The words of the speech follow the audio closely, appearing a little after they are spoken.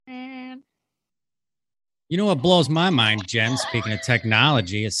You know what blows my mind, Jen, speaking of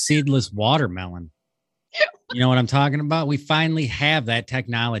technology, is seedless watermelon. You know what I'm talking about? We finally have that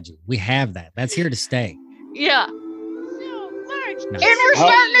technology. We have that. That's here to stay. Yeah. So much. Nice. And we're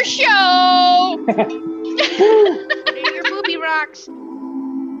starting a show. Do your booby rocks.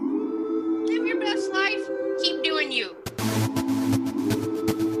 Live your best life. Keep doing you.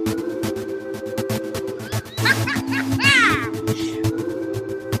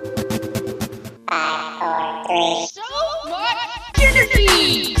 So much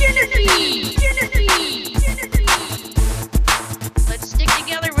energy. Let's stick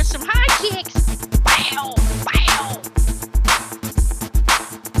together with some high kicks. Bow, bow.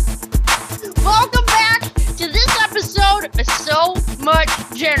 Welcome back to this episode of So Much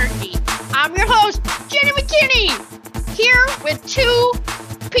Generty. I'm your host, Jenny McKinney, here with two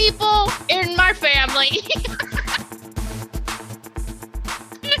people in my family.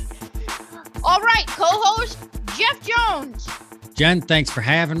 All right, co-host Jeff Jones. Jen, thanks for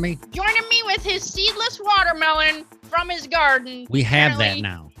having me. Joining me with his seedless watermelon from his garden. We have Apparently, that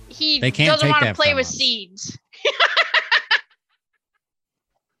now. He They can't doesn't take want to that play from with us. seeds.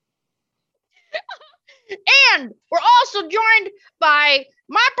 And we're also joined by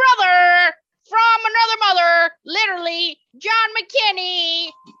my brother from another mother, literally, John McKinney.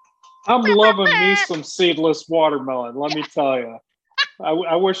 I'm loving me some seedless watermelon, let me tell you.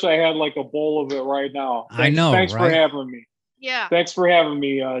 I wish I had like a bowl of it right now. I know, Thanks right? for having me. Yeah. Thanks for having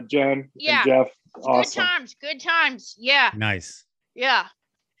me, Jen Yeah. and Jeff. Good Awesome. times. Good times. Yeah. Nice. Yeah.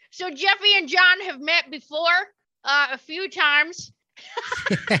 So Jeffy and John have met before a few times.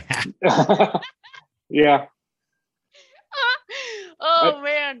 Yeah. Oh,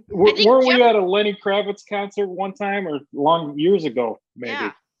 man. Weren't we at a Lenny Kravitz concert one time or long years ago, maybe?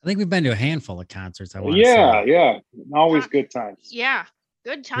 Yeah. I think we've been to a handful of concerts. I want to Yeah, say. yeah. Always good times. Yeah.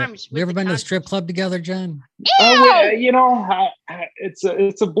 Good times. We ever been to a strip club together, Jen? You know, it's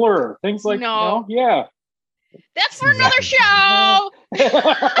a blur. Things like No. yeah. That's for another show.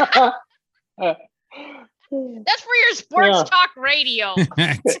 That's for your sports Yeah. talk radio.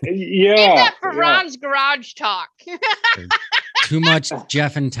 Yeah. Save that for yeah. Ron's Garage Talk. Too much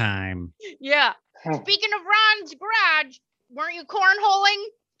Jeff and time. Yeah. Speaking of Ron's Garage, weren't you cornholing?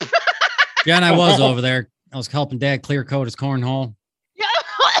 Jen, I was over there. I was helping Dad clear coat his cornhole.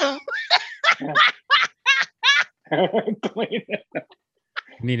 Clean it.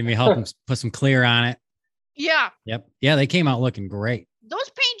 Needed me help him put some clear on it. Yeah. Yep. Yeah, they came out looking great. Those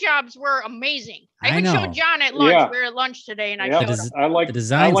paint jobs were amazing. I I even know. showed John at lunch. Yeah. We were at lunch today, and I Yeah, showed des- him. I like The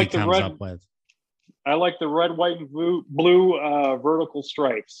designs like he the comes red. up with. I like the red, white, and blue vertical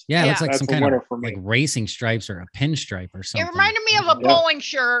stripes. Yeah, it looks Yeah. like That's some a kind of winner for me. like racing stripes or a pinstripe or It something. reminded me of a Yeah. bowling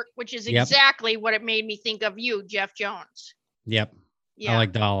shirt, which is Yep. exactly what it made me think of you, Jeff Jones. Yep. Yeah. I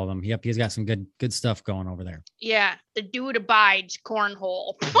liked all of them. Yep. He's got some good stuff going over there. Yeah. The dude abides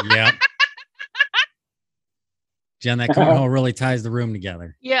cornhole. Yep. Jen, that cornhole really ties the room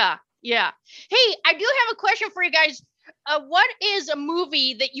together. Yeah. Yeah. Hey, I do have a question for you guys. What is a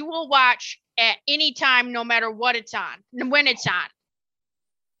movie that you will watch at any time, no matter what it's on, when it's on?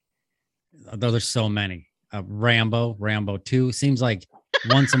 Though there's so many. Rambo 2. Seems like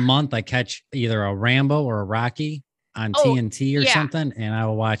once a month I catch either a Rambo or a Rocky on Oh, TNT or yeah. something, and I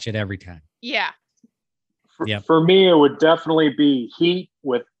will watch it every time. Yeah. Yep. For me, it would definitely be Heat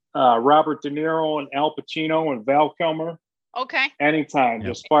with Robert De Niro and Al Pacino and Val Kilmer. Okay. Anytime, Yep.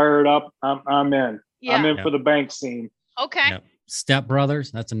 just fire it up. I'm in. Yeah. I'm in Yep. for the bank scene. Okay. Yep. Step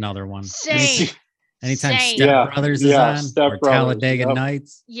Brothers, that's another one. Same. Anytime Same. Step Yeah, Brothers is yeah, on, Step or Brothers, Talladega yep.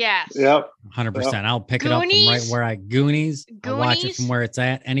 Nights, Yes. Yep. 100%. I'll pick it up from right Goonies? where Goonies. I'll watch it Goonies? from where it's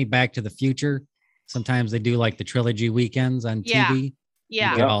at. Any Back to the Future. Sometimes they do like the trilogy weekends on Yeah. TV.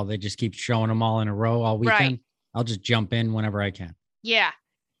 Yeah. You get all, they just keep showing them all in a row all weekend. Right. I'll just jump in whenever I can. Yeah.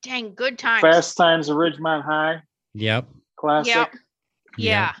 Dang, good times. Fast Times at Ridgemont High, Yep. classic. Yep.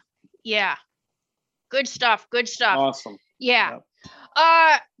 Yeah. Yeah. Good stuff. Good stuff. Awesome. Yeah. Yep.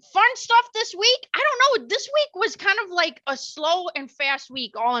 Fun stuff this week. I don't know. This week was kind of like a slow and fast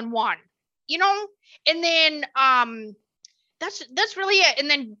week all in one, you know? And then that's really it. And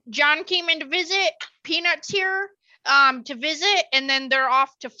then John came in to visit, Peanuts here to visit, and then they're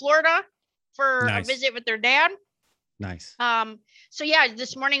off to Florida for Nice. a visit with their dad. Nice. So yeah,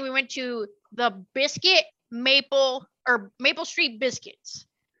 this morning we went to the Maple Street Biscuits.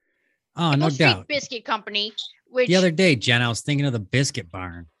 Oh, Maple no Street doubt. Biscuit Company, which The other day, Jen, I was thinking of the Biscuit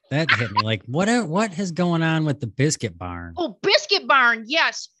Barn. That hit me like, what is going on with the Biscuit Barn? Oh, Biscuit Barn,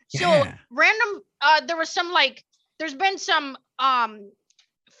 yes. So Yeah. random there was some there's been some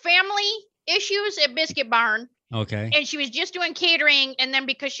family issues at Biscuit Barn. Okay. and she was just doing catering, and then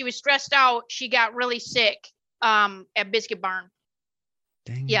because she was stressed out, she got really sick at Biscuit Barn.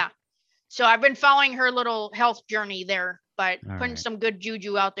 Dang. Yeah. So I've been following her little health journey there, but All putting right. some good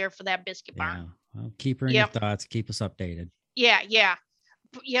juju out there for that Biscuit Yeah. Barn. Well, keep her in Yep. your thoughts. Keep us updated. Yeah.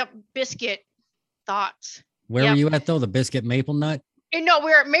 Yep. Biscuit thoughts. Where Yep. were you at though? The Biscuit Maple Nut? And no,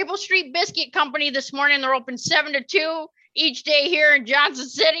 we're at Maple Street Biscuit Company this morning. They're open 7 to 2 each day here in Johnson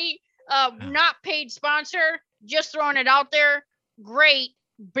City. Not paid sponsor, just throwing it out there. Great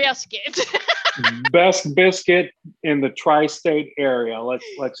biscuit. Best biscuit in the tri-state area.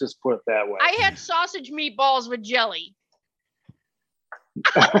 Let's just put it that way. I had sausage meatballs with jelly.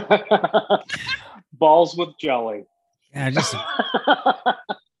 Balls with jelly. Yeah, just a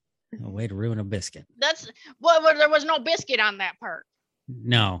way to ruin a biscuit. That's well, there was no biscuit on that part.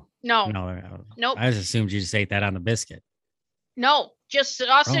 No. No, Nope. I just assumed you just ate that on the biscuit. no, just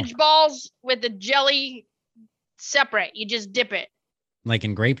sausage balls with the jelly separate. You just dip it. Like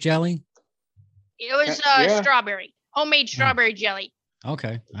in grape jelly? It was Yeah. strawberry, homemade strawberry jelly.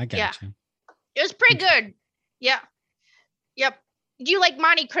 Okay, I got you. It was pretty good. Yeah. Yep. Do you like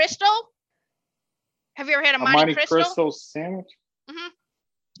Monte Cristo? Have you ever had a Monte Cristo? Sandwich? It's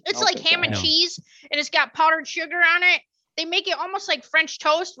I don't like think ham I and have. cheese, and it's got powdered sugar on it. They make it almost like French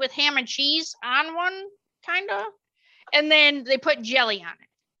toast with ham and cheese on one, kind of. And then they put jelly on it.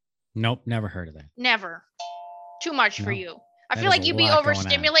 Nope, never heard of that. Never. Too much for No. you. I That feel is like a you'd be lot going on.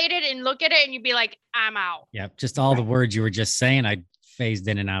 overstimulated and look at it and you'd be like, I'm out. Yep, just all the words you were just saying, I phased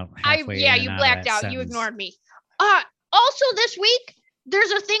in and out halfway. in and You out of blacked that out. You sentence. ignored me. Also this week,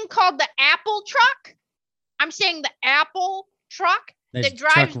 there's a thing called the Apple truck. I'm saying the Apple truck. This that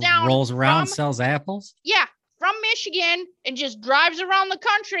drives truck down rolls around, from- sells apples. Yeah, from Michigan and just drives around the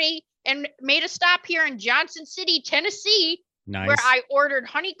country and made a stop here in Johnson City, Tennessee, Nice. where I ordered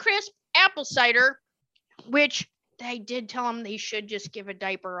Honeycrisp apple cider, which they did tell them they should just give a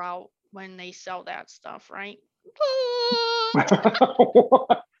diaper out when they sell that stuff, right?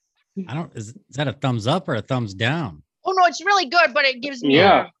 I don't. Is that a thumbs up or a thumbs down? Oh no, it's really good, but it gives me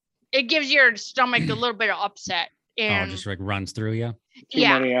Yeah. it gives your stomach a little bit of upset. And Oh, just like runs through you. Too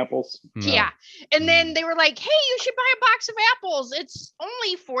yeah, many apples. yeah. And then they were like, "Hey, you should buy a box of apples. It's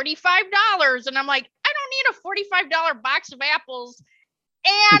only $45." And I'm like, "I don't need a $45 box of apples."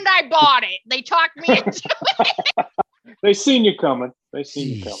 And I bought it. They talked me into it. They seen you coming. They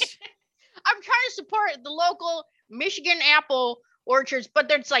seen you coming. Jeez. I'm trying to support the local Michigan apple orchards, but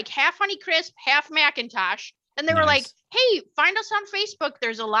there's like half Honeycrisp, half Macintosh. And they were like, Nice. "Hey, find us on Facebook.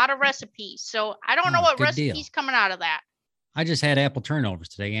 There's a lot of recipes." So I don't know Oh, what good deal. recipes coming out of that. I just had apple turnovers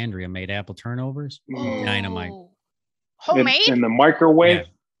today. Andrea made apple turnovers. Mm. Dynamite. Oh. Homemade? In the microwave. Yeah.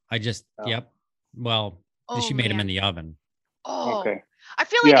 I just, Oh. yep. Well, Oh, she made them man. in the oven. Oh. Okay. I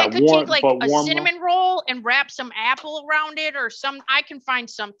feel like Yeah, I could warm- take like but a warm cinnamon roll and wrap some apple around it or I can find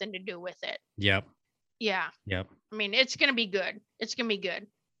something to do with it. Yep. Yeah. Yep. I mean, it's going to be good. It's going to be good.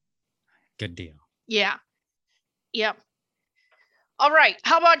 Good deal. Yeah. Yep. All right.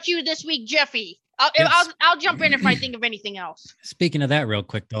 How about you this week, Jeffy? Yes. I'll jump in if I think of anything else. Speaking of that, real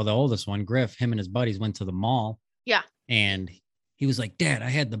quick though, the oldest one, Griff, him and his buddies went to the mall. Yeah. And he was like, "Dad, I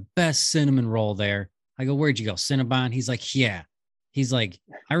had the best cinnamon roll there." I go, "Where'd you go? Cinnabon?" He's like, "Yeah." He's like,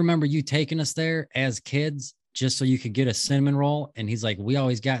 "I remember you taking us there as kids just so you could get a cinnamon roll." And he's like, "We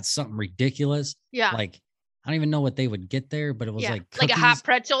always got something ridiculous. Yeah. Like, I don't even know what they would get there, but it was yeah. like Like a hot cookies.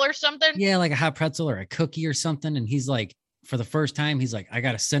 pretzel or something. Yeah, like a hot pretzel or a cookie or something." And he's like, for the first time, he's like, "I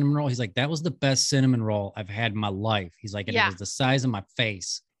got a cinnamon roll." He's like, "That was the best cinnamon roll I've had in my life." He's like, "And Yeah. it was the size of my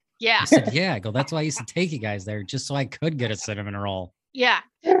face." Yeah. I said, "Yeah." I go, "That's why I used to take you guys there, just so I could get a cinnamon roll." Yeah.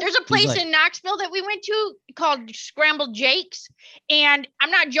 There's a place like- in Knoxville that we went to called Scrambled Jake's. And I'm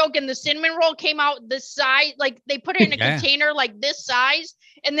not joking. The cinnamon roll came out this size. Like they put it in a Yeah. container like this size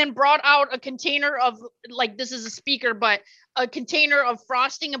and then brought out a container of like, this is a speaker, but a container of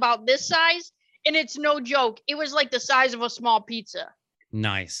frosting about this size. And it's no joke. It was like the size of a small pizza.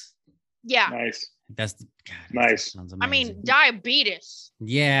 Nice. Yeah. Nice. That's God, that Nice. sounds I amazing. mean, diabetes.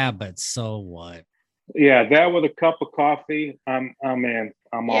 Yeah, but so what? Yeah, that with a cup of coffee. I'm in.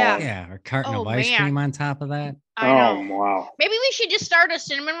 I'm Yeah. all in. Yeah, or carton Oh, of ice man. cream on top of that. I Oh know. wow. Maybe we should just start a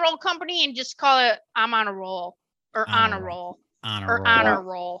cinnamon roll company and just call it I'm on a roll or on a roll On a or roll. on a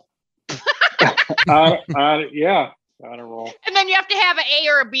roll. Yeah, on a roll. And then you have to have an A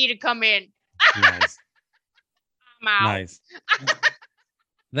or a B to come in. Nice. I'm out. Nice.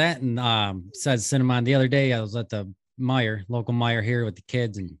 That and said cinnamon the other day. I was at the local Meyer here with the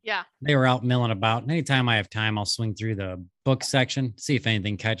kids, and Yeah. they were out milling about. And anytime I have time, I'll swing through the book section, see if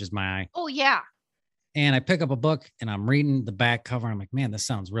anything catches my eye. Oh yeah. And I pick up a book and I'm reading the back cover. I'm like, man, this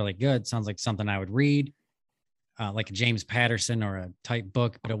sounds really good. Sounds like something I would read. like a James Patterson or a type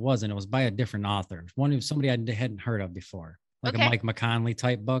book, but it wasn't. It was by a different author. One who somebody I hadn't heard of before, like Okay. a Mike McConley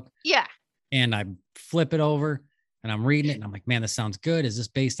type book. Yeah. And I flip it over and I'm reading it and I'm like, man, this sounds good. Is this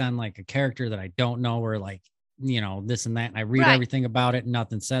based on like a character that I don't know or like, this and that? And I read Right. everything about it. And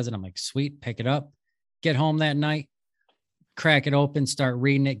nothing says it. I'm like, sweet, pick it up, get home that night, crack it open, start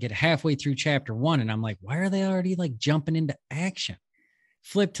reading it, get halfway through chapter 1. And I'm like, why are they already like jumping into action?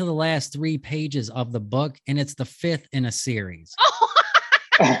 Flip to the last 3 pages of the book. And it's the 5th in a series.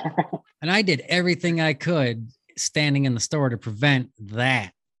 And I did everything I could standing in the store to prevent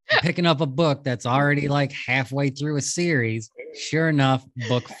that. Picking up a book that's already like halfway through a series. Sure enough,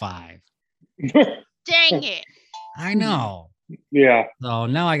 book 5. Dang it. I know. Yeah. So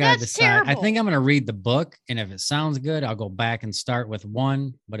now I got to That's decide. I terrible. think I'm going to read the book. And if it sounds good, I'll go back and start with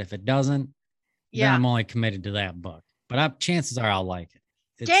 1. But if it doesn't, then Yeah. I'm only committed to that book. But chances are I'll like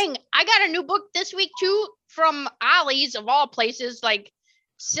it. Dang, I got a new book this week too from Ollie's of all places, like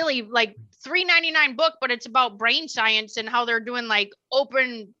silly, like $3.99 book, but it's about brain science and how they're doing like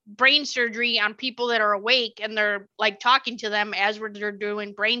open brain surgery on people that are awake and they're like talking to them as they're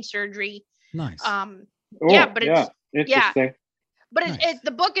doing brain surgery. Nice. Yeah, but it's interesting. but Nice.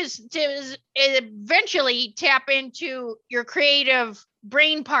 the book is to eventually tap into your creative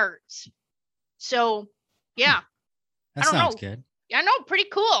brain parts. So yeah, That I don't sounds know. good. I know, pretty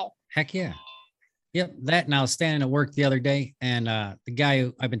cool. Heck yeah. Yep. That and I was standing at work the other day and the guy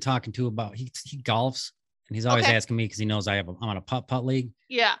who I've been talking to about, he golfs and he's always Okay. asking me because he knows I'm on a putt league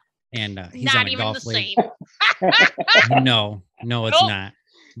Yeah, and he's not on a even golf the league. same. No, it's Nope. not.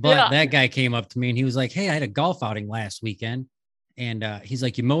 But Yeah. that guy came up to me and he was like, hey, I had a golf outing last weekend. And he's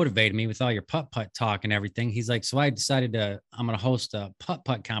like, you motivated me with all your putt talk and everything. He's like, so I decided I'm going to host a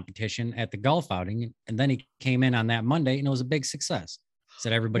putt competition at the golf outing. And then he came in on that Monday and it was a big success.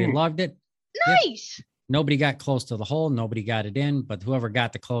 Said everybody loved it. Nice. Nobody got close to the hole. Nobody got it in, but whoever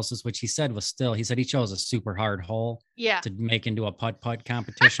got the closest, which he said he chose a super hard hole Yeah. to make into a putt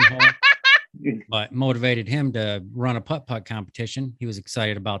competition hole, but motivated him to run a putt competition. He was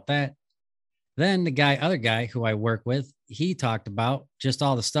excited about that. Then the other guy who I work with, he talked about just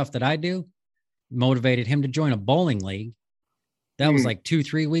all the stuff that I do, motivated him to join a bowling league. That was like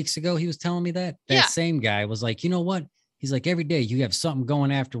 2-3 weeks ago. He was telling me that Yeah. same guy was like, you know what? He's like, every day you have something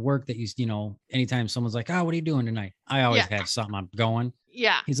going after work that anytime someone's like, oh, what are you doing tonight? I always have something I'm going.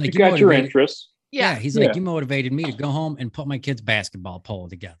 Yeah. He's like, you got your motivated- interests. Yeah. He's like, Yeah. you motivated me to go home and put my kid's basketball pole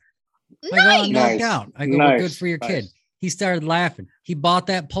together. I Nice. go, no Nice. doubt. I go, well, good Nice. for your Nice. kid. He started laughing. He bought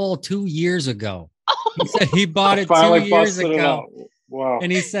that pole 2 years ago. He said he bought it 2 Finally years busted it ago. out. Wow.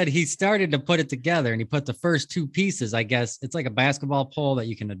 And he said he started to put it together and he put the first 2 pieces, I guess. It's like a basketball pole that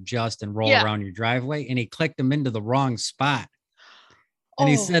you can adjust and roll Yeah. around your driveway. And he clicked them into the wrong spot. And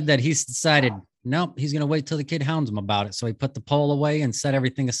he Oh. said that he's decided, nope, he's going to wait till the kid hounds him about it. So he put the pole away and set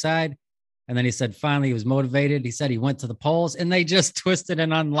everything aside. And then he said, finally, he was motivated. He said he went to the poles and they just twisted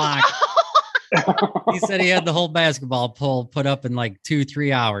and unlocked. He said he had the whole basketball pole put up in like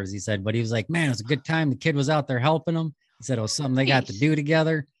 2-3 hours. He said, but he was like, man, it was a good time. The kid was out there helping him. He said it was something they got to Nice. do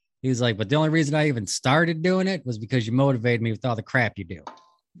together. He was like, but the only reason I even started doing it was because you motivated me with all the crap you do.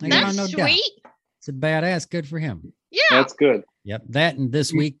 I go, That's no doubt. sweet. It's a badass. Good for him. Yeah. That's good. Yep. That and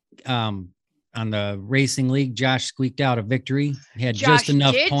this week on the racing league, Josh squeaked out a victory. He had Josh just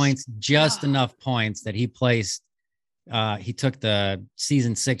enough did? points that he placed. He took the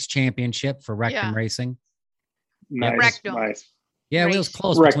season 6 championship for Rectum Yeah. Racing. Nice. Rectum. Nice. Yeah, it was Race.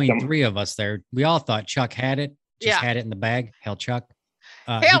 close Wrecked between them. 3 of us there. We all thought Chuck had it, just Yeah. had it in the bag. Hell, Chuck.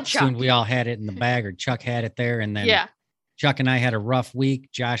 Hail, Soon Chuck. we all had it in the bag, or Chuck had it there, and then Yeah. Chuck and I had a rough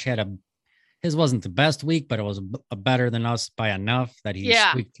week. Josh had his wasn't the best week, but it was a better than us by enough that he Yeah.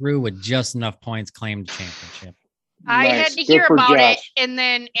 squeaked through with just enough points, claimed the championship. I had Nice. to Good hear for about it Josh. and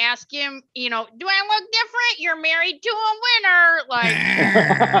then ask him, do I look different? You're married to a winner.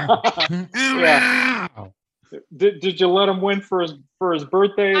 Like, Yeah. Did you let him win for his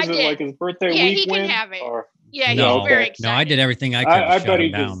birthday? Is I it did. like his birthday Yeah, week he can win? have it. Or- yeah, No, he's very okay. excited. No, I did everything I could I to bet shut he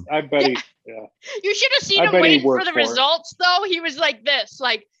him does. down. I bet he. Yeah. You should have seen I him bet he waiting for works the for it. results, though. He was like this,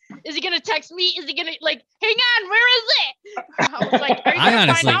 like, is he gonna text me? Is he gonna like, hang on, where is it? I was like, are you I gonna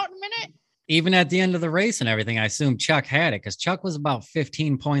honestly- find out in a minute? Even at the end of the race and everything, I assumed Chuck had it because Chuck was about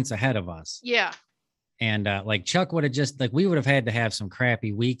 15 points ahead of us. Yeah, And like Chuck would have we would have had to have some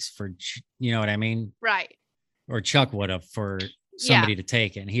crappy weeks for, you know what I mean? right. Or Chuck would have for somebody to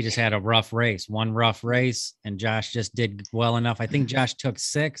take it. And he just had one rough race. And Josh just did well enough. I think Josh took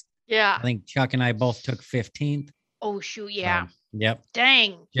 6th. Yeah. I think Chuck and I both took 15th. Oh shoot, yeah. Yep.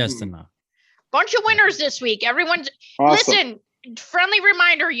 Dang. Just enough. Bunch of winners this week. Everyone's Awesome. listen. friendly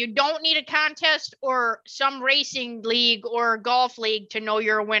reminder, you don't need a contest or some racing league or golf league to know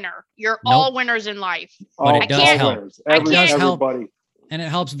you're a winner. You're all winners in life. But it does help. It does help, everybody. And it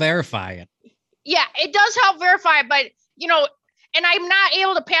helps verify it. Yeah, it does help verify, but and I'm not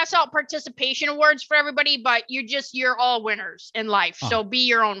able to pass out participation awards for everybody, but you're all winners in life. Oh. So be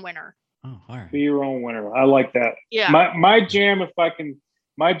your own winner. Oh, all right. Be your own winner. I like that. Yeah. My jam,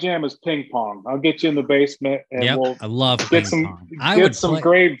 my jam is ping pong. I'll get you in the basement and I love get ping pong. Get some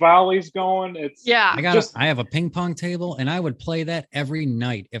great volleys going. I have a ping pong table, and I would play that every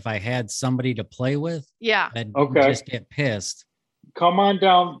night if I had somebody to play with. Yeah. That didn't just get pissed. Come on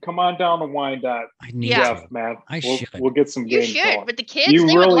down to Wyandotte. I need Jeff, man. We'll get some games. You should, going. but the kids,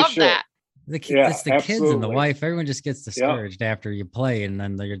 they would love that. It's the kids and the wife. Everyone just gets discouraged after you play, and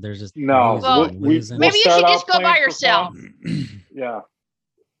then there's just maybe you should just go by yourself. Yeah.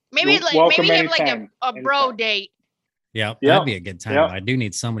 Maybe have like a bro date. Yeah, that'd be a good time. I do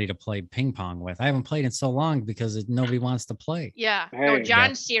need somebody to play ping pong with. I haven't played in so long because nobody wants to play. Yeah. No,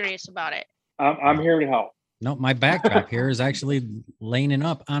 John's serious about it. I'm here to help. No, my backdrop here is actually laning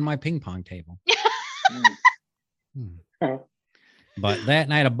up on my ping pong table. But that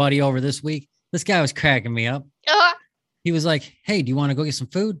night, a buddy over this week, this guy was cracking me up. He was like, "Hey, do you want to go get some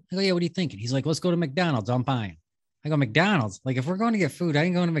food?" I go, "Yeah, what are you thinking?" He's like, "Let's go to McDonald's. I'm buying." I go, "McDonald's? Like, if we're going to get food, I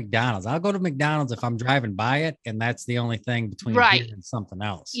ain't going to McDonald's. I'll go to McDonald's if I'm driving by it, and that's the only thing between here and something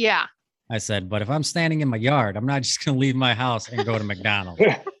else." Yeah. I said, "But if I'm standing in my yard, I'm not just going to leave my house and go to McDonald's."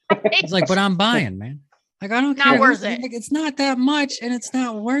 He's like, "But I'm buying, man." Like, I don't care. Not worth it. Like, it's not that much, and it's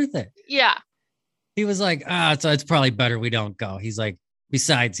not worth it. Yeah. He was like, so it's probably better we don't go. He's like,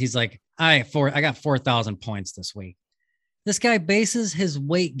 besides, he's like, I got 4,000 points this week. This guy bases his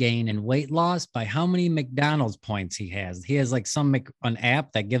weight gain and weight loss by how many McDonald's points he has. He has like an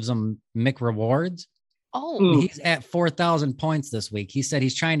app that gives him McRewards. Oh. He's at 4,000 points this week. He said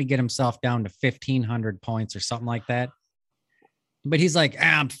he's trying to get himself down to 1,500 points or something like that. But he's like,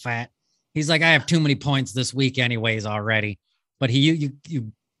 I'm fat. He's like, I have too many points this week anyways already. But you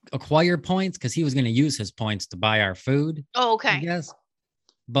acquire points because he was going to use his points to buy our food. Oh, okay. Yes.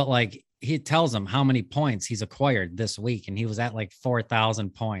 But like he tells him how many points he's acquired this week. And he was at like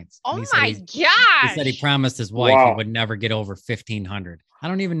 4,000 points. Oh my gosh. He said he promised his wife he would never get over 1,500. I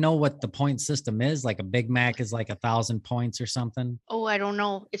don't even know what the point system is. Like a Big Mac is like 1,000 points or something. Oh, I don't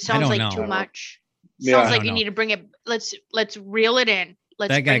know. It sounds like too much. Yeah, sounds like you need to bring it. Let's reel it in.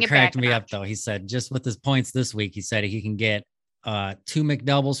 That guy cracked me up though. He said just with his points this week, he said he can get 2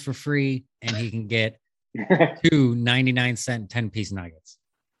 McDoubles for free and he can get 2 99-cent 10-piece nuggets.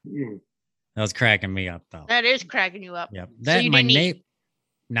 That was cracking me up though. That is cracking you up. Yep. That so my neighbor,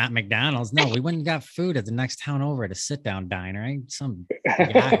 not McDonald's. No, we went and got food at the next town over at a sit-down diner. I ain't some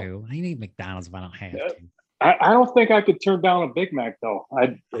yahoo. I eat McDonald's if I don't have to. I don't think I could turn down a Big Mac though.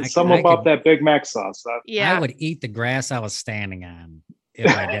 That Big Mac sauce. I would eat the grass I was standing on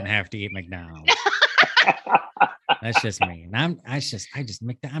if I didn't have to eat McDonald's. That's just me. And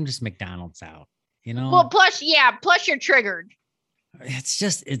I'm just McDonald's out, you know? Well, plus you're triggered.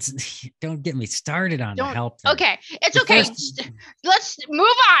 It's don't get me started on the help thing. Okay. It's okay. Let's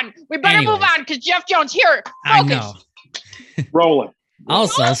move on. We better move on because Jeff Jones here. Focus. I know. Rolling.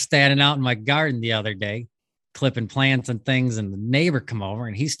 Also standing out in my garden the other day, clipping plants and things, and the neighbor come over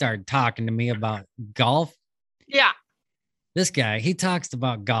and he started talking to me about golf. Yeah. This guy, he talks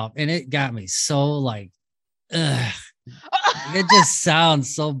about golf and it got me so like, ugh. It just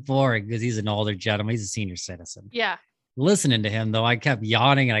sounds so boring because he's an older gentleman. He's a senior citizen. Yeah. Listening to him though, I kept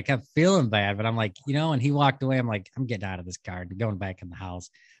yawning and I kept feeling bad, but I'm like, and he walked away. I'm like, I'm getting out of this car and going back in the house.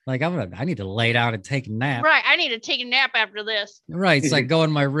 Like I need to lay down and take a nap. Right. I need to take a nap after this. Right. So I go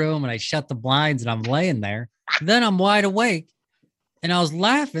in my room and I shut the blinds and I'm laying there. Then I'm wide awake and I was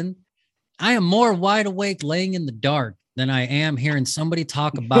laughing. I am more wide awake laying in the dark than I am hearing somebody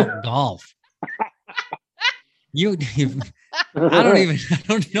talk about golf. I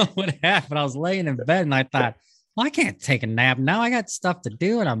don't know what happened. I was laying in bed and I thought, well, I can't take a nap now. I got stuff to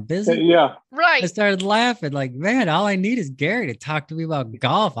do and I'm busy. Yeah. Right. I started laughing like, man, all I need is Gary to talk to me about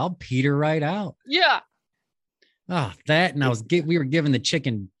golf. I'll peter right out. Yeah. Oh, that. And we were giving the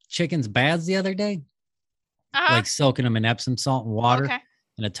chickens baths the other day, like soaking them in Epsom salt and water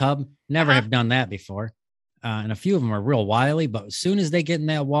in a tub. Never have done that before. And a few of them are real wily, but as soon as they get in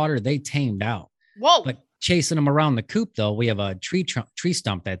that water, they tamed out. Whoa. But chasing them around the coop though, we have a tree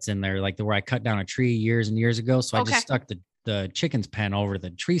stump that's in there, like where I cut down a tree years and years ago. So I just stuck the chicken's pen over the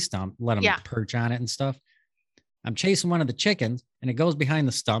tree stump, let them perch on it and stuff. I'm chasing one of the chickens and it goes behind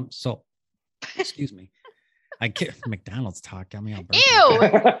the stump. So excuse me. McDonald's talk. Got me all Ew.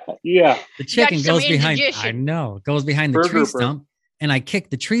 Yeah. The chicken some goes behind. indigestion. I know. Goes behind the Burger tree burp. stump, and I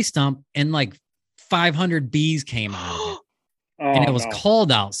kicked the tree stump, and like 500 bees came out of it. And it was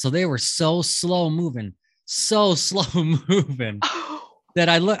cold out, so they were so slow moving that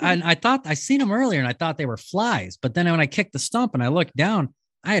I thought I seen them earlier, and I thought they were flies. But then when I kicked the stump and I looked down,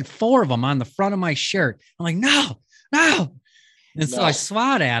 I had 4 of them on the front of my shirt. I'm like, no. And so I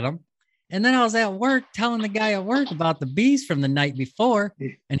swat at them. And then I was at work telling the guy at work about the bees from the night before.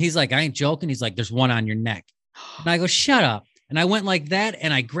 And he's like, I ain't joking. He's like, there's one on your neck. And I go, shut up. And I went like that,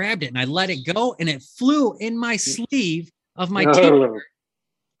 and I grabbed it and I let it go, and it flew in my sleeve of my t-shirt.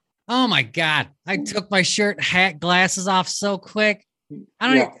 Oh my God. I took my shirt, hat, glasses off so quick.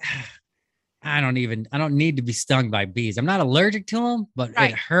 I don't need to be stung by bees. I'm not allergic to them, but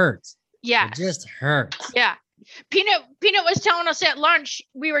it hurts. Yeah. It just hurts. Yeah. Peanut was telling us at lunch,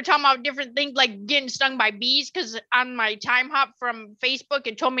 we were talking about different things like getting stung by bees, because on my time hop from Facebook,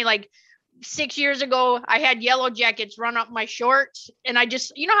 it told me like 6 years ago, I had yellow jackets run up my shorts, and I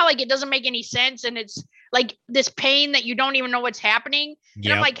just, you know how like it doesn't make any sense, and it's like this pain that you don't even know what's happening.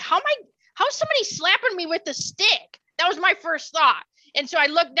 And I'm like, how's somebody slapping me with a stick? That was my first thought. And so I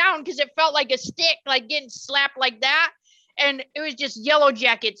looked down because it felt like a stick, like getting slapped like that. And it was just yellow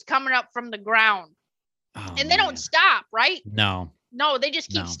jackets coming up from the ground. Oh, and they don't stop, right? No, they just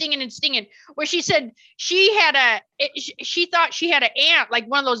keep stinging and stinging. Where she said she thought she had an ant, like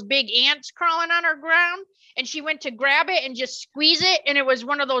one of those big ants crawling on her ground. And she went to grab it and just squeeze it. And it was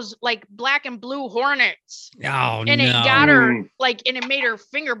one of those like black and blue hornets. Oh, and it got her like, and it made her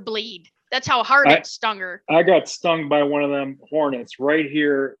finger bleed. That's how hard it stung her. I got stung by one of them hornets right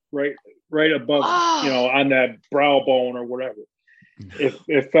here, right above, on that brow bone or whatever.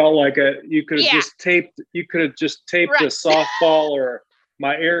 It felt like you could have just taped a softball or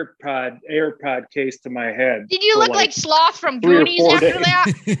my AirPod case to my head. Did you look like Sloth from Goonies after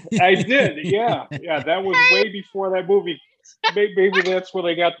that? I did. Yeah. That was way before that movie. Maybe that's where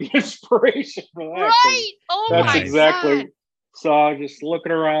they got the inspiration for that. Right. Oh my God. That's exactly. So I was just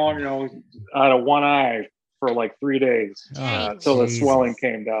looking around, out of one eye for like 3 days until the swelling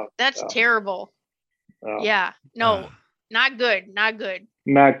came down. That's terrible. Yeah. No, not good. Not good.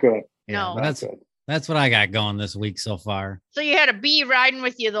 Not good. No. That's what I got going this week so far. So you had a bee riding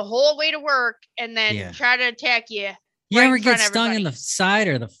with you the whole way to work and then try to attack you. You ever get stung in the side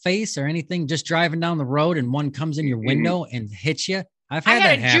or the face or anything just driving down the road and one comes in your window and hits you? I've had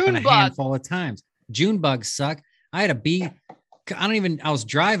that happen a handful of times. June bugs suck. I had a bee. I was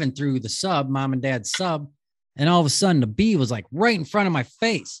driving through the sub, mom and dad's sub, and all of a sudden the bee was like right in front of my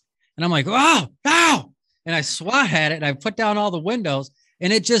face. And I'm like, oh, no. And I swat at it and I put down all the windows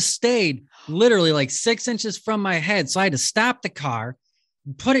and it just stayed literally like 6 inches from my head. So I had to stop the car,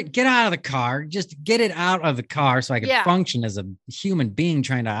 get out of the car, just get it out of the car so I could function as a human being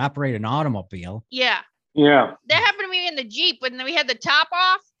trying to operate an automobile. Yeah. Yeah. That happened to me in the Jeep when we had the top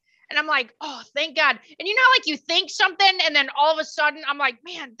off. And I'm like, oh, thank God. And you know, like you think something and then all of a sudden I'm like,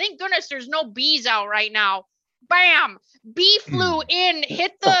 man, thank goodness there's no bees out right now. Bam. Bee flew in,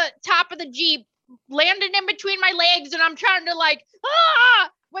 hit the top of the Jeep, landed in between my legs. And I'm trying to like,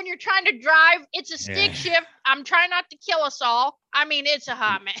 when you're trying to drive, it's a stick shift. I'm trying not to kill us all. I mean, it's a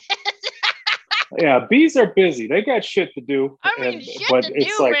hot mess. Yeah, bees are busy. They got shit to do. I mean,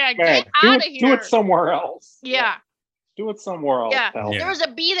 man. Get out of here. Do it somewhere else. Yeah. Do it somewhere else. Yeah. There was a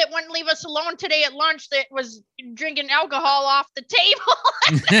bee that wouldn't leave us alone today at lunch that was drinking alcohol off the table.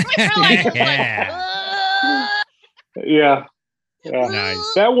 We were like, yeah.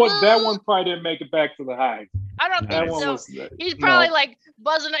 Nice. That one probably didn't make it back to the hive. I don't think so. He's probably like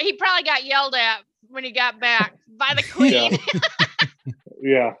buzzing. He probably got yelled at when he got back by the queen.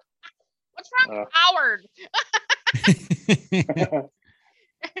 Yeah. What's wrong with Howard?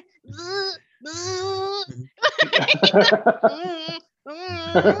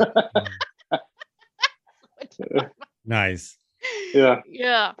 Nice. Yeah.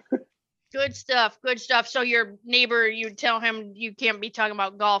 Yeah. Good stuff. Good stuff. So your neighbor, you tell him you can't be talking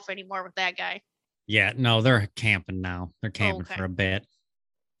about golf anymore with that guy. Yeah, no, they're camping now. They're camping for a bit.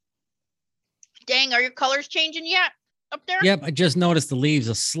 Dang, are your colors changing yet up there? Yep, I just noticed the leaves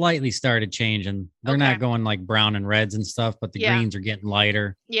have slightly started changing. They're not going like brown and reds and stuff, but the greens are getting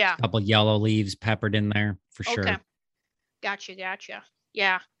lighter. Yeah. A couple yellow leaves peppered in there for sure. Gotcha.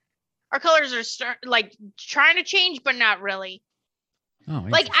 Yeah. Our colors are trying to change, but not really. Oh,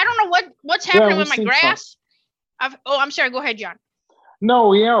 like I don't know what's happening with my grass. I'm sorry. Go ahead, John.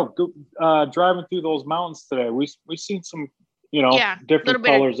 No, driving through those mountains today, we seen some, different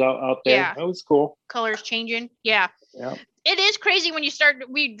colors out there. Yeah. That was cool. Colors changing. Yeah. it is crazy when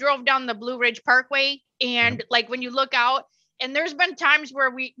we drove down the Blue Ridge Parkway and like when you look out and there's been times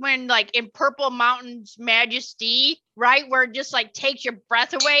where when like in Purple Mountain's majesty, right, where it just like takes your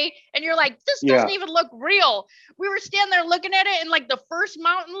breath away and you're like, this doesn't even look real. We were standing there looking at it and like the first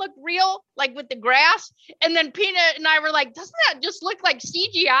mountain looked real, like with the grass. And then Peanut and I were like, doesn't that just look like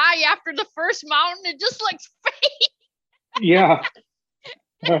CGI after the first mountain? It just looks fake. Yeah.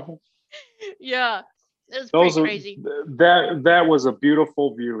 Yeah. It was pretty crazy. That was a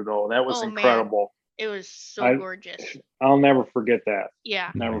beautiful view though. That was incredible. Man. It was so gorgeous. I'll never forget that.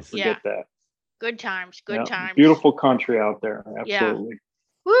 Yeah. Never forget that. Good times. Good times. Beautiful country out there. Absolutely.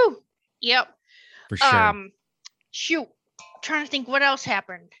 Yeah. Woo. Yep. For sure. Shoot. I'm trying to think what else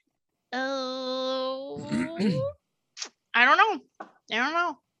happened. Oh, I don't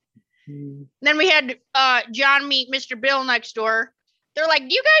know. Then we had John meet Mr. Bill next door. They're like,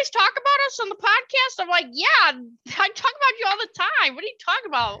 do you guys talk about us on the podcast? I'm like, yeah, I talk about you all the time. What are you talking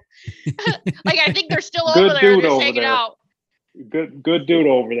about? Like, I think they're still over there just hanging out. Good dude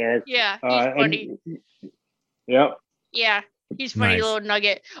over there. Yeah, he's funny. Yep. Yeah, he's funny little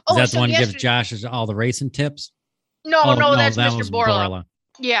nugget. Oh, is that the one gives Josh all the racing tips? No, that's Mr. Borla.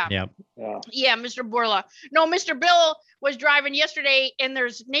 Yeah. Yep. Yeah, Mr. Borla. No, Mr. Bill was driving yesterday and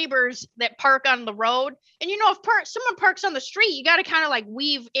there's neighbors that park on the road. And you know, if someone parks on the street, you got to kind of like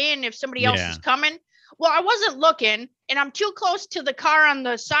weave in if somebody else is coming. Well, I wasn't looking and I'm too close to the car on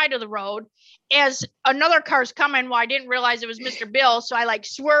the side of the road as another car's coming. Well, I didn't realize it was Mr. Bill. So I like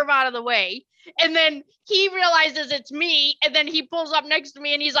swerve out of the way. And then he realizes it's me. And then he pulls up next to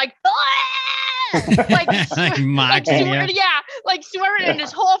me and he's like, like swearing and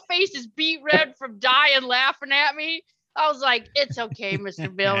his whole face is beat red from dying laughing at me. I was like, it's okay,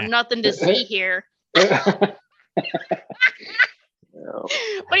 Mr. Bill, nothing to see here. But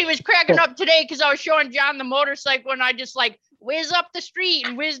he was cracking up today because I was showing John the motorcycle and I just like whiz up the street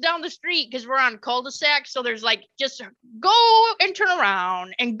and whiz down the street because we're on cul-de-sac. So there's like just go and turn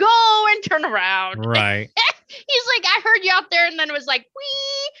around and go and turn around. Right. He's like, I heard you out there, and then it was like,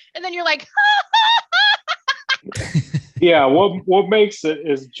 wee, and then you're like, yeah. What makes it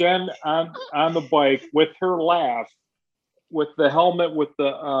is Jen on the bike with her laugh, with the helmet, with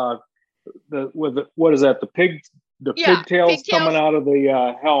the what is that? The pigtails coming out of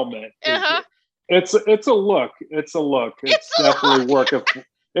the helmet. Uh-huh. It's a look. It's a look. It's definitely working.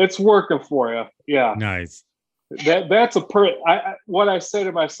 It's working for you. Yeah. Nice. That's what I say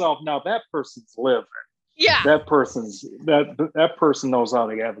to myself now. That person's living. Yeah. That person knows how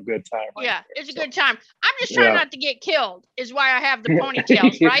to have a good time. Right it's a good time. I'm just trying not to get killed is why I have the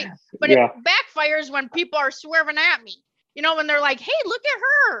ponytails, right? But it backfires when people are swerving at me. You know, when they're like, hey, look at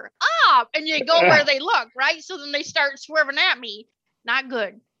her. And you go where they look, right? So then they start swerving at me. Not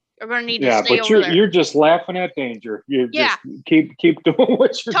good. You're going to need to stay over there. You're just laughing at danger. You just keep doing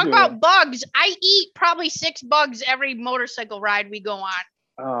what you're doing. Talk about bugs. I eat probably 6 bugs every motorcycle ride we go on.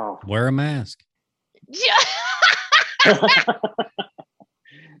 Oh. Wear a mask.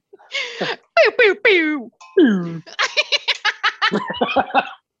 Pew, pew, pew.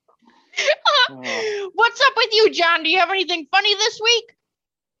 What's up with you, John? Do you have anything funny this week?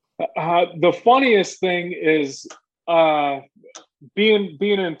 The funniest thing is being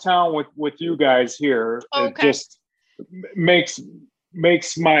in town with you guys here. It just makes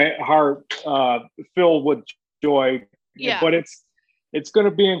my heart filled with joy. Yeah. But it's going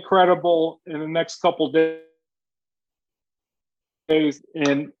to be incredible in the next couple days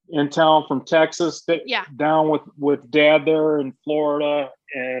in town from Texas, down with Dad there in Florida.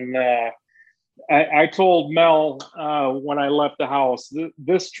 And I told Mel when I left the house,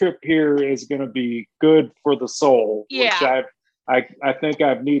 this trip here is going to be good for the soul, which I think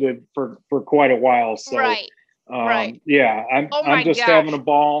I've needed for quite a while. So, yeah, I'm just having a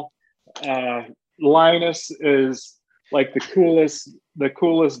ball. Linus is like the coolest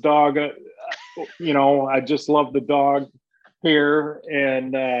dog. You know, I just love the dog here,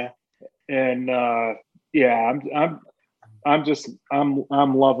 and yeah,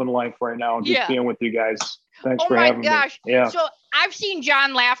 I'm loving life right now and just being with you guys. Thanks for having me. Yeah. So I've seen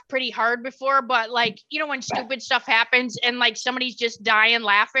John laugh pretty hard before, but like, you know, when stupid stuff happens and like somebody's just dying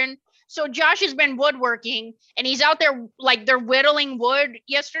laughing. So Josh has been woodworking and he's out there, like they're whittling wood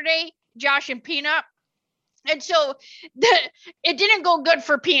yesterday, Josh and Peanut. And so it didn't go good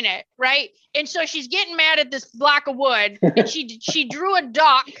for Peanut, right? And so she's getting mad at this block of wood and she drew a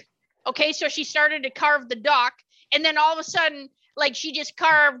dock. Okay. So she started to carve the dock. And then all of a sudden, like she just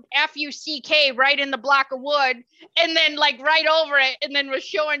carved FUCK right in the block of wood and then like right over it and then was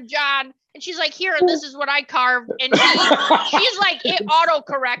showing John And she's like, here, this is what I carved. And she's like, it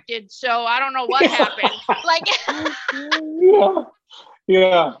auto-corrected. So I don't know what happened. Like,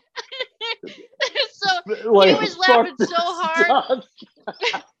 yeah. So he was laughing so hard.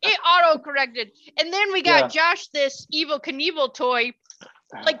 It auto-corrected. And then we got Josh this Evel Knievel toy,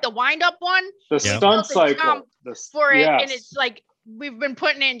 like the wind-up one. The stunt cycle. For it. And it's like, we've been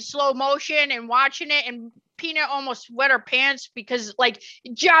putting it in slow motion and watching it, and Peanut almost wet her pants because like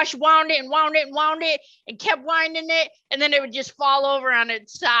Josh wound it and kept winding it, and then it would just fall over on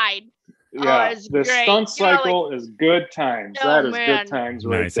its side. Yeah, the great. Stunt cycle is good times. That is good times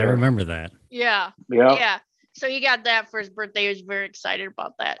right nice. There. I remember that. Yeah. So he got that for his birthday. He was very excited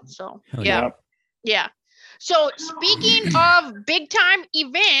about that. So yeah. So speaking of big time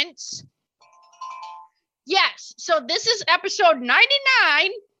events, yes. So this is episode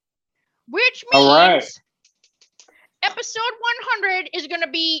 99, which means episode 100 is going to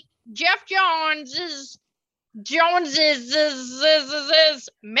be Jeff Jones's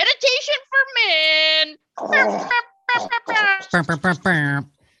Meditation for Men.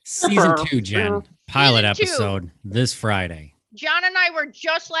 Season 2, Jen. Pilot episode this Friday. John and I were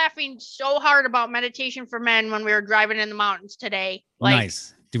just laughing so hard about Meditation for Men when we were driving in the mountains today. Like,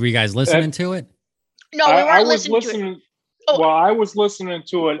 nice. Did you guys listen to it? No, we weren't listening to it. Well, I was listening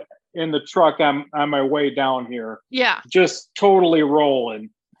to it in the truck on my way down here. Yeah. Just totally rolling.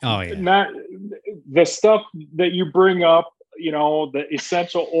 Oh, yeah. Not the stuff that you bring up, the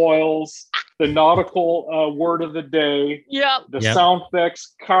essential oils, the nautical word of the day. Yep. The sound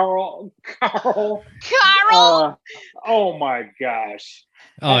effects. Carl. Oh, my gosh.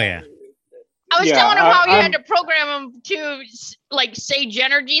 Oh, yeah. I was telling him how you had to program him to like say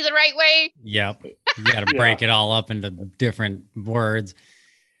Genergy the right way. Yep. You got to break it all up into different words.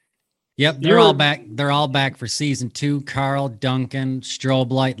 Yep. They're all back. They're all back for season 2. Carl, Duncan,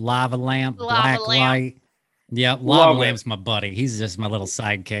 strobe light, lava lamp, black light. Yep. Lava lamp's my buddy. He's just my little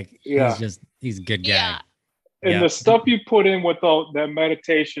sidekick. Yeah. He's a good guy. Yeah. And the stuff you put in with that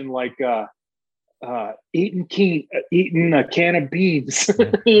meditation, like eating a can of beans.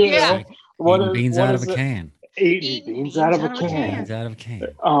 Yeah. Beans out of a can. Eating beans out of a can. Beans out of a can.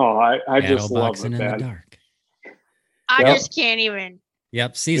 Oh, I just love it, in man. the dark. I just can't even.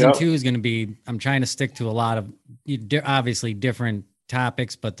 Yep. Season 2 is going to be, I'm trying to stick to a lot of obviously different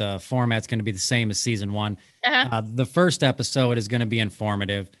topics, but the format's going to be the same as season 1. The first episode is going to be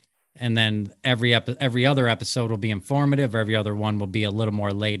informative. And then every other episode will be informative. Every other one will be a little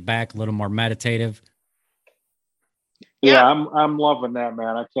more laid back, a little more meditative. Yeah, I'm loving that,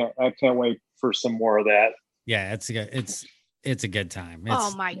 man. I can't wait for some more of that. Yeah, it's a good time.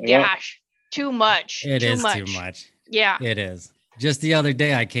 Oh my gosh. Too much. It is too much. Yeah. It is. Just the other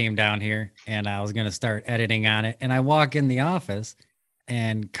day I came down here and I was going to start editing on it, and I walk in the office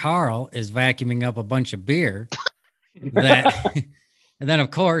and Carl is vacuuming up a bunch of beer that and then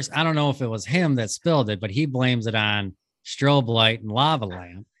of course, I don't know if it was him that spilled it, but he blames it on strobe light and lava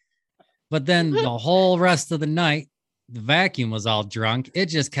lamp. But then the whole rest of the night, the vacuum was all drunk. It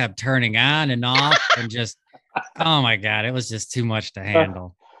just kept turning on and off and just, oh my God, it was just too much to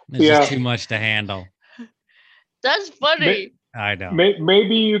handle. It's just too much to handle. That's funny. I know.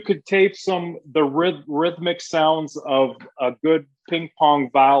 Maybe you could tape the rhythmic sounds of a good ping pong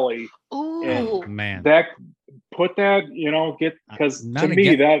volley. Ooh, and man. Put that, because to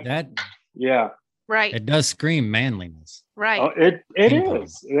me that right. It does scream manliness. Right. Oh, it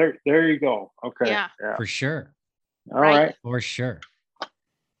is. There you go. Okay. Yeah. For sure. All right. For sure.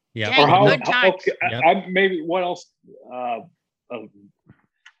 Yeah. Or maybe what else?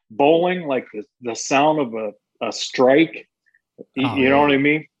 Bowling, like the sound of a strike. You know what I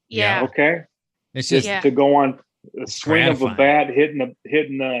mean? Yeah. Okay. It's just to go on a swing of a bat,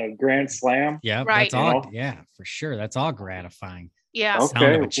 hitting a grand slam. Yeah. Right. That's all. Yeah, for sure. That's all gratifying. Yeah. Okay.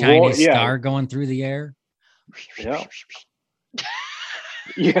 Sound of a Chinese star going through the air. Yeah.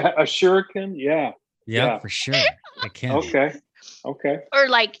 Yeah. A shuriken. Yeah. Yeah, for sure. It can. Okay. Or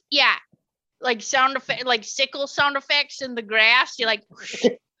like sound effect, like sickle sound effects in the grass. You're like,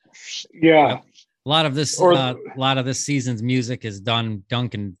 yeah. A lot of this season's music is done.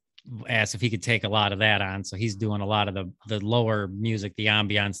 Duncan asked if he could take a lot of that on, so he's doing a lot of the lower music, the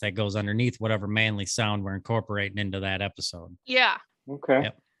ambiance that goes underneath whatever manly sound we're incorporating into that episode. Yeah. Okay.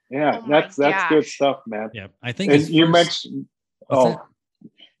 Yep. Yeah, that's good stuff, man. Yep. I think you mentioned.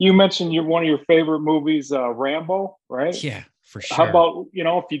 You mentioned one of your favorite movies, Rambo, right? Yeah, for sure. How about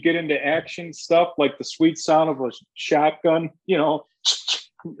if you get into action stuff like the sweet sound of a shotgun,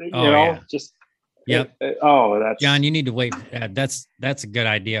 just. Yep. That's John. You need to wait. That's a good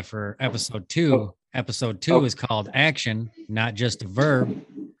idea for episode 2. Episode 2 is called Action, Not Just a Verb.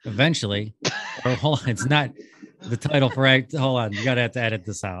 eventually. Or hold on, it's not the title for act. Hold on, you gotta have to edit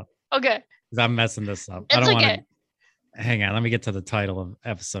this out. Okay. Because I'm messing this up. It's I don't want okay. to. Hang on, let me get to the title of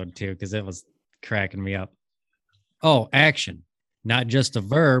episode 2 because it was cracking me up. Oh, action, not just a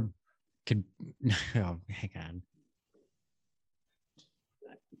verb. Could oh, hang on.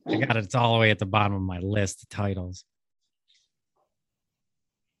 I got it. It's all the way at the bottom of my list of titles.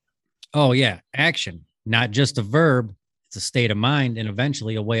 Oh yeah, action, not just a verb. It's a state of mind and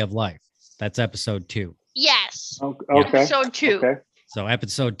eventually a way of life. That's episode 2. Yes. Okay. Episode 2. Okay. So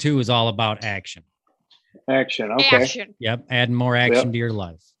episode 2 is all about action. Action. Okay. Action. Yep, adding more action Yep. to your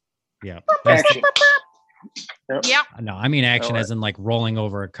life. Yep. Action. Yep. No, I mean action All right. as in like rolling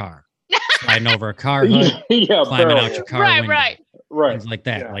over a car, sliding over a car hood, Yeah. climbing barrel, out your yeah. car Right, window, right. Right. things like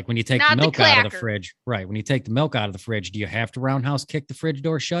that. Yeah. Like when you take Not the the milk out of the clacker. fridge, right? When you take the milk out of the fridge, do you have to roundhouse kick the fridge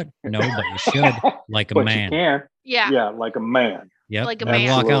door shut? No, but you should, like a But man. you can. Yeah. Yeah, like a man. Yep. Like a When I man.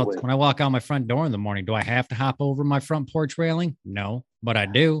 walk out, Absolutely. when I walk out my front door in the morning, do I have to hop over my front porch railing? No, but I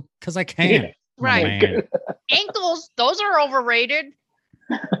do because I can. Yeah. I'm a Right. man. Ankles, those are overrated.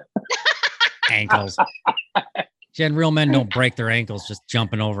 Ankles. Jen, real men don't break their ankles just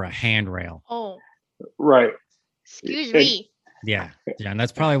jumping over a handrail. Oh, Right. excuse me. Yeah, Jen,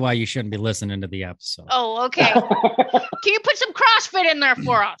 that's probably why you shouldn't be listening to the episode. Oh, okay. Can you put some CrossFit in there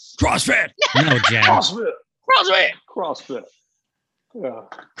for us? CrossFit. No, Jen. CrossFit. CrossFit. CrossFit. Yeah.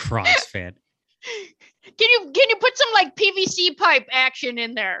 CrossFit. Can you put some like PVC pipe action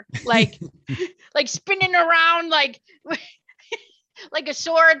in there? Like like spinning around like like a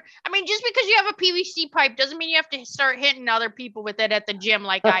sword. I mean, just because you have a PVC pipe doesn't mean you have to start hitting other people with it at the gym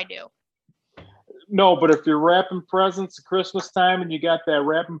like I do. No, but if you're wrapping presents at Christmas time and you got that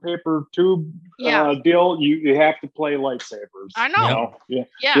wrapping paper tube Yeah. deal, you have to play lightsabers. I know. You know? Yeah.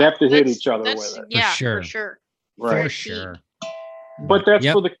 Yeah. You have to hit that's- each other that's- with it. Yeah, sure. for sure. For Right. sure. But that's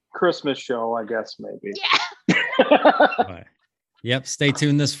Yep. for the Christmas show, I guess, maybe. Yeah. But, yep. Stay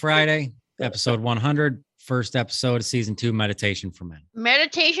tuned this Friday, episode 100, first episode of season 2, Meditation for Men.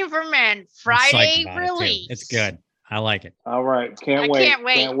 Meditation for Men, I'm psyched Friday about it, too. release. It's good. I like it. All right. I Can't wait. can't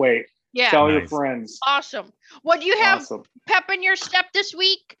wait. Can't wait. Yeah. Tell your Nice. friends. Awesome. What do you have Awesome. pep in your step this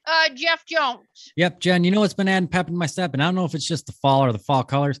week, Jeff Jones? Yep, Jen, you know what's been adding pep in my step? And I don't know if it's just the fall or the fall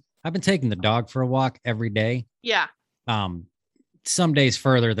colors. I've been taking the dog for a walk every day. Yeah. Some days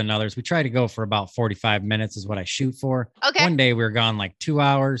further than others. We try to go for about 45 minutes is what I shoot for. Okay. One day we were gone like 2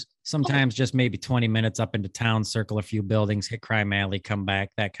 hours, sometimes just maybe 20 minutes up into town, circle a few buildings, hit Crime Alley, come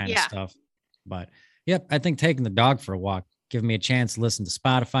back, that kind Yeah. of stuff. But yep, I think taking the dog for a walk, give me a chance to listen to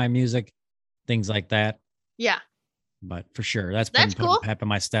Spotify music, things like that. Yeah. But for sure, that's That's been cool. putting pep in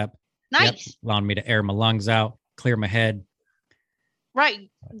my step. Nice. Yep, allowing me to air my lungs out, clear my head. Right.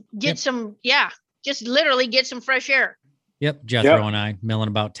 Get Yep. some, just literally get some fresh air. Yep, Jethro and I milling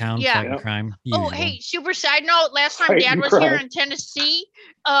about town, Yeah. fighting Yep. crime. Oh, usual. hey, super side note. Last time Fighting Dad was here crime. in Tennessee,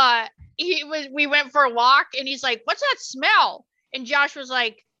 we went for a walk and he's like, "What's that smell?" And Josh was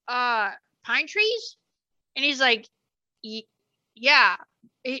like, pine trees?" And he's like, "Yeah."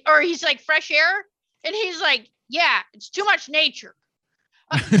 Or he's like, "Fresh air?" And he's like, "Yeah, it's too much nature."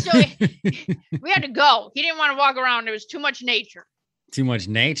 So we had to go. He didn't want to walk around. There was too much nature Too much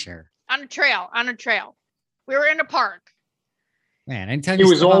nature. on a trail. We were in a park. Man, anytime He you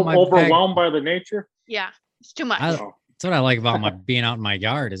was step out my overwhelmed by the nature. Yeah, it's too much. I- Oh. That's what I like about my being out in my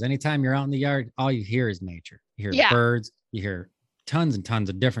yard is anytime you're out in the yard, all you hear is nature. You hear Yeah. birds, you hear tons and tons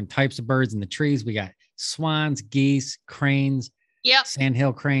of different types of birds in the trees. We got swans, geese, cranes, Yep.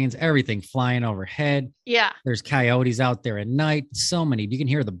 sandhill cranes, everything flying overhead. Yeah. There's coyotes out there at night. So many. You can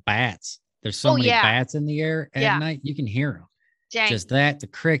hear the bats. There's so Oh, many yeah. bats in the air at Yeah. night. You can hear them. Dang. Just that, the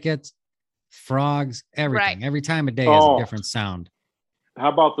crickets, frogs, everything. Right. Every time of day has Oh. a different sound. How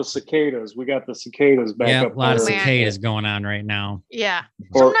about the cicadas? We got the cicadas back Yeah, a up lot of Oh, there. man. cicadas going on right now. Yeah.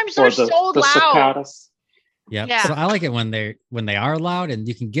 Or- Sometimes or they're the- so the loud. cicadas. Yep. Yeah. So I like it when they are loud and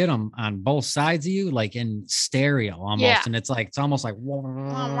you can get them on both sides of you, like in stereo almost. Yeah. And it's almost like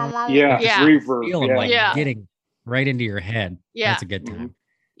Yeah, Yeah. reverb. feeling Yeah. like Yeah. getting right into your head. Yeah. That's a good time.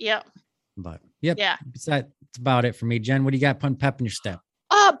 Yep. But yep, Yeah. that's about it for me. Jen, what do you got putting pep in your step?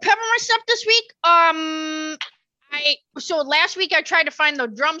 Peppermint stuff this week. So last week I tried to find the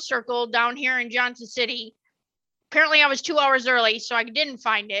drum circle down here in Johnson City. Apparently I was 2 hours early, so I didn't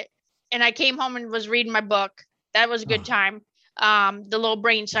find it. And I came home and was reading my book. That was a good Oh. time. The little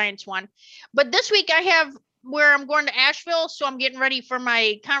brain science one. But this week I have where I'm going to Asheville, so I'm getting ready for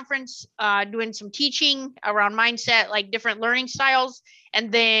my conference, doing some teaching around mindset, like different learning styles,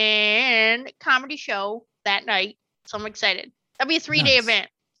 and then comedy show that night. So I'm excited. That'll be a 3-day Nice. event.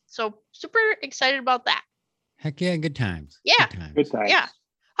 So super excited about that. Heck yeah, good times. Yeah. Good times. Good time. Yeah.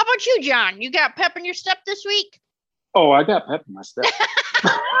 How about you, John? You got pep in your step this week? Oh, I got pep in my step.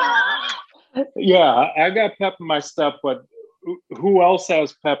 Yeah, I got pep in my step, but who else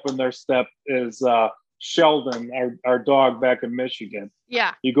has pep in their step is Sheldon, our dog back in Michigan.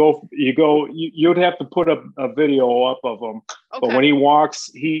 Yeah. You'd have to put a video up of him. Okay. But when he walks,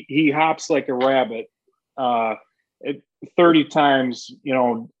 he hops like a rabbit 30 times,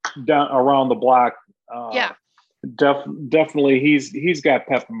 down around the block. Yeah. Definitely he's got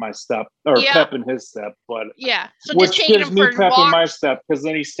pep in my step, or pep in his step, but yeah, so which gives me pep in my step, because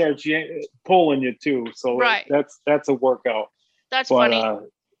then he starts pulling you too, so that's a workout. That's funny.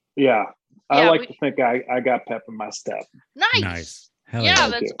 I like to think I got pep in my step. Nice. Hell yeah,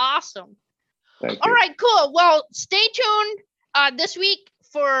 that's awesome. Thank all you. Right, cool. Well, stay tuned this week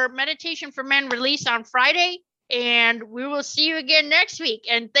for Meditation for Men release on Friday, and we will see you again next week.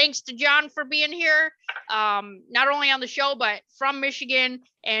 And thanks to John for being here, not only on the show, but from Michigan,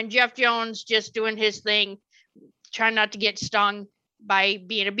 and Jeff Jones just doing his thing, trying not to get stung by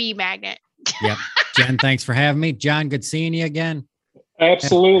being a bee magnet. Yep. Jen, thanks for having me. John, good seeing you again.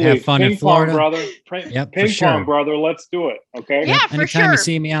 Absolutely. Have fun in Florida. Brother. Ping pong, brother. Let's do it. Okay. Yeah, for sure. Anytime you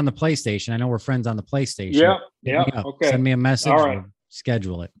see me on the PlayStation, I know we're friends on the PlayStation. Yeah. Okay. Send me a message. All right. We'll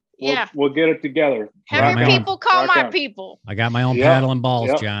schedule it. We'll get it together. Have your people call my people. I got my own paddle and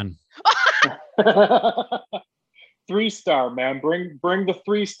balls, John. 3-star, man. Bring the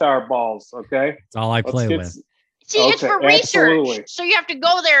 3-star balls. Okay. That's all I play with. See, it's for research. Absolutely. So you have to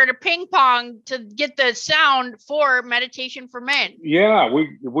go there to ping pong to get the sound for Meditation for Men. Yeah,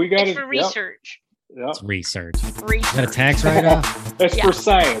 we got it for research. Yep. It's research. Is Research. that a tax write-off? That's for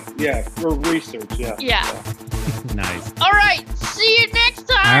science. Yeah, for research. Yeah. Nice. All right. See you next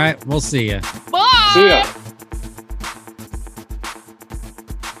time. All right. We'll see you. Bye. See ya.